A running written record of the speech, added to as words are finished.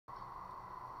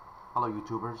Hello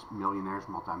YouTubers, millionaires,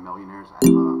 multimillionaires.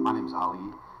 My name is Ali,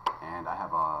 and I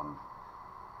have a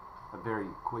very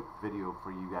quick video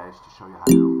for you guys to show you how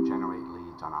to generate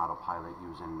leads on autopilot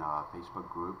using Facebook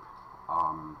group.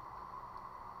 Um,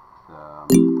 the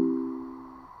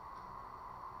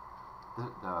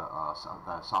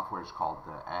the software is called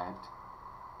the Ad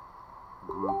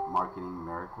Group Marketing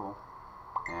Miracle,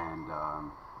 and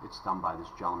it's done by this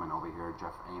gentleman over here,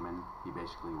 Jeff Amen. He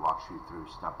basically walks you through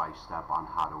step by step on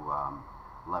how to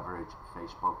leverage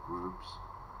Facebook groups,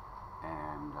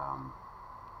 and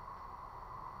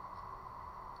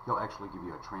he'll actually give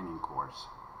you a training course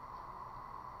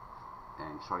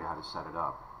and show you how to set it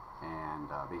up and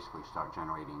basically start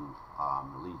generating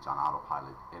leads on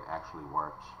autopilot. It actually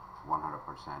works 100%.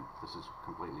 This is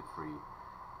completely free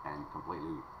and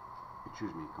completely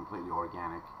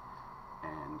organic.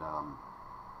 And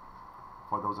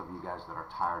for those of you guys that are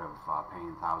tired of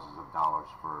paying thousands of dollars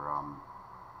for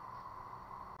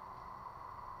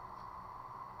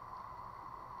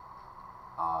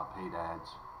paid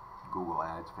ads, Google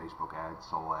ads, Facebook ads,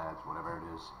 Soul ads, whatever it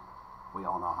is, we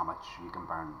all know how much you can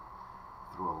burn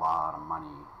through a lot of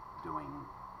money doing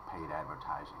paid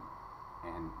advertising.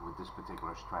 And with this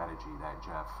particular strategy that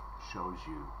Jeff shows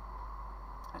you,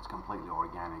 it's completely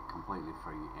organic, completely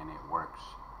free, and it works.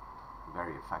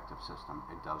 Very effective system.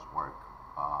 It does work.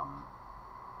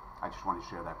 I just want to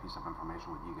share that piece of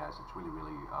information with you guys. It's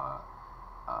really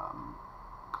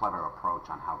clever approach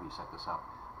on how he set this up.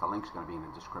 The link's going to be in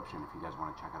the description if you guys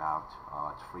want to check it out.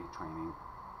 It's free training.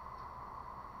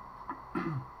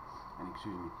 And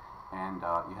excuse me. And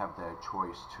you have the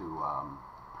choice to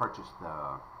purchase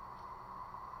the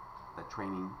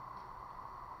training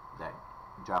that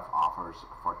Jeff offers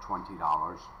for $20,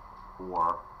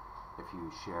 or if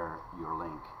you share your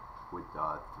link with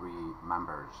 3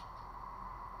 members,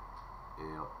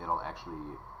 it'll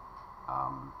actually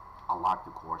unlock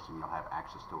the course and you'll have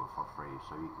access to it for free.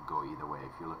 So you could go either way.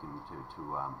 If you're looking to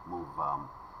move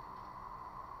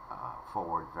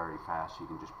forward very fast, you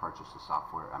can just purchase the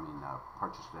software.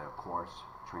 Purchase the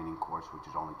training course, which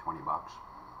is only $20.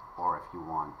 Or if you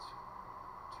want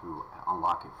to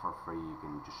unlock it for free, you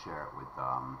can just share it with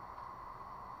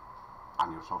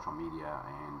on your social media,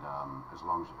 and as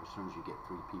soon as you get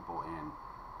 3 people in,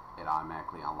 it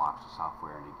automatically unlocks the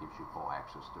software and it gives you full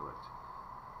access to it.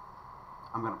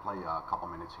 I'm going to play a couple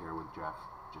minutes here with Jeff,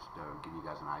 just to give you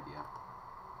guys an idea.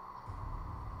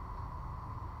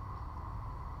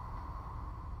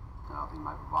 I think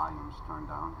my volume's turned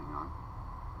down. Hang on.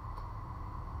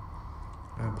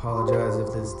 I apologize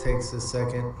if this takes a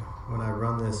second. When I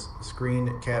run this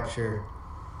screen capture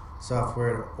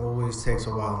software, it always takes a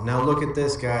while. Now look at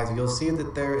this, guys. You'll see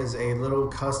that there is a little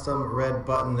custom red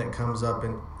button that comes up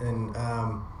in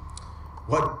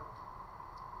what?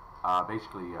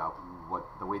 Basically,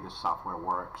 the way this software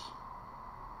works,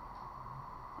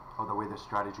 or the way this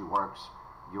strategy works,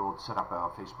 you'll set up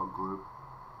a Facebook group,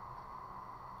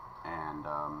 and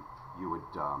you would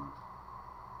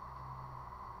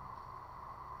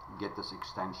get this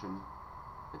extension.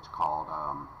 It's called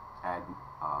Ad.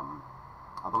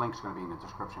 The link's going to be in the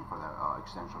description for the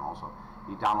extension also.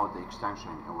 You download the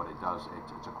extension, and what it does,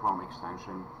 it's a Chrome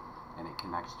extension, and it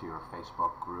connects to your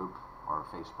Facebook group, or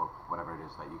Facebook, whatever it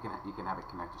is, that you can have it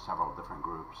connect to several different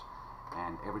groups.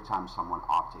 And every time someone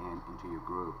opts into your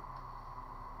group,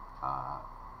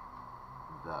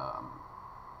 the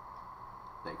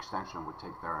extension would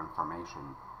take their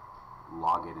information,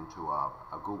 log it into a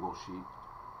Google sheet,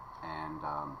 and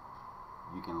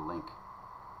you can link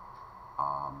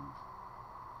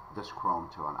this Chrome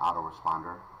to an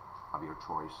autoresponder of your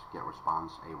choice,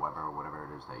 GetResponse, Aweber, or whatever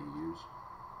it is that you use,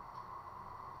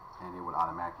 and it would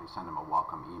automatically send them a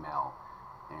welcome email,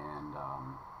 and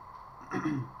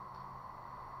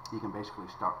you can basically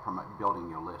start building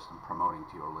your list and promoting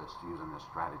to your list using this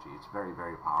strategy. It's very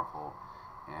powerful,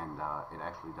 and it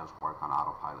actually does work on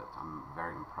autopilot. I'm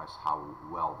very impressed how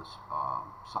well this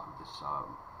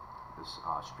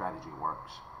strategy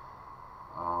works.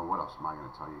 What else am I going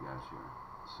to tell you guys here?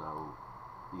 So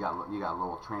you got a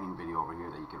little training video over here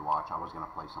that you can watch. I was going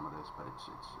to play some of this, but it's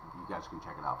you guys can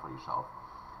check it out for yourself.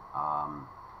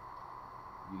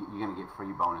 You're going to get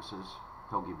free bonuses.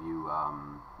 He'll give you,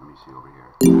 let me see over here.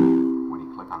 When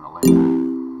you click on the link,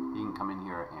 you can come in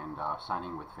here and sign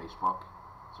in with Facebook.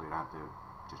 So you don't have to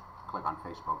just click on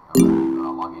Facebook,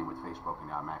 log in with Facebook,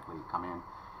 and automatically come in.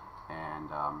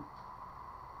 And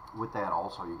with that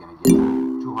also, you're going to get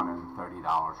 $230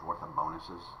 worth of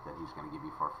bonuses that he's going to give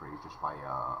you for free just by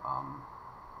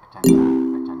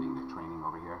attending the training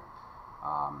over here.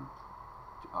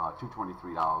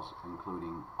 $223,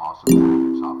 including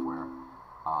awesome software.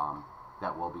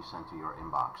 that will be sent to your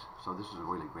inbox. So this is a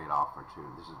really great offer too.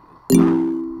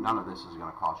 None of this is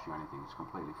going to cost you anything. It's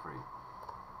completely free.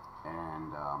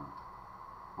 And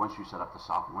once you set up the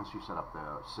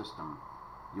system,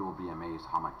 you will be amazed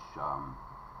how much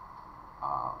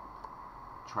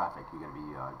traffic you're going to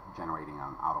be generating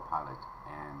on autopilot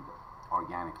and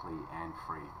organically and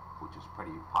free, which is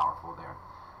pretty powerful there.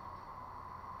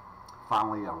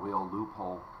 Finally, a real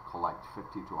loophole: collect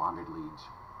 50 to 100 leads,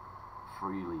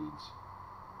 free leads.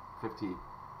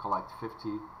 Collect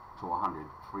 50 to 100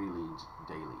 free leads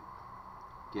daily.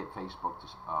 Get Facebook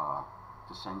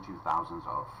to send you thousands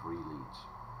of free leads.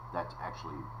 That's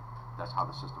how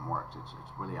the system works.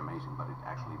 It's really amazing, but it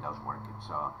actually does work.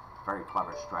 It's a very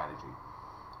clever strategy.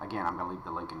 Again, I'm going to leave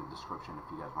the link in the description if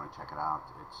you guys want to check it out.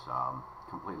 It's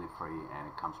completely free, and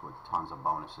it comes with tons of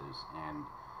bonuses, and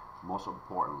most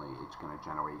importantly, it's going to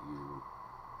generate you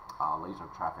laser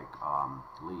traffic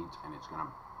leads, and it's going to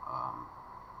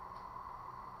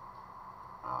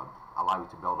allow you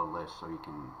to build a list so you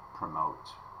can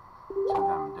promote to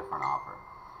them different offer.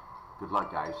 Good luck,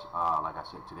 guys. Like I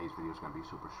said, today's video is going to be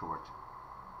super short.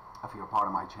 If you're a part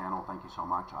of my channel, thank you so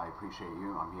much. I appreciate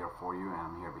you. I'm here for you, and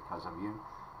I'm here because of you.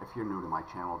 If you're new to my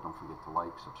channel, don't forget to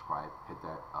like, subscribe, hit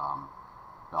that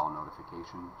bell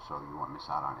notification so you won't miss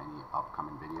out on any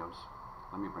upcoming videos.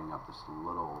 Let me bring up this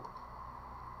little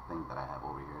thing that I have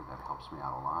over here that helps me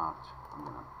out a lot. I'm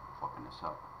going to open this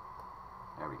up.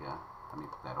 There we go. Let me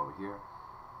put that over here.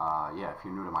 Yeah, if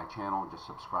you're new to my channel, just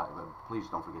subscribe. Please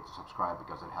don't forget to subscribe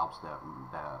because it helps the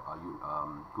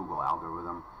Google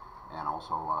algorithm. And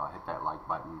also hit that like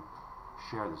button.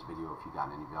 Share this video if you got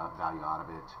any value out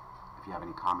of it. If you have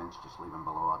any comments, just leave them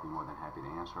below. I'll be more than happy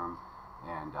to answer them.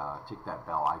 And tick that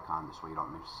bell icon, this way you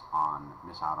don't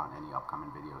miss out on any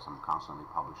upcoming videos. I'm constantly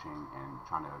publishing and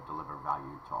trying to deliver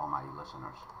value to all my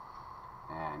listeners.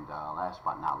 And last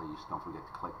but not least, don't forget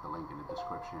to click the link in the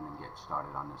description and get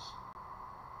started on this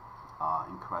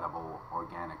incredible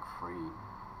organic free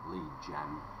lead gen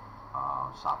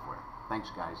software. Thanks,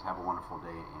 guys. Have a wonderful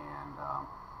day, and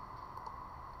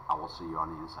I will see you on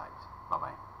the inside.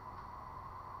 Bye-bye.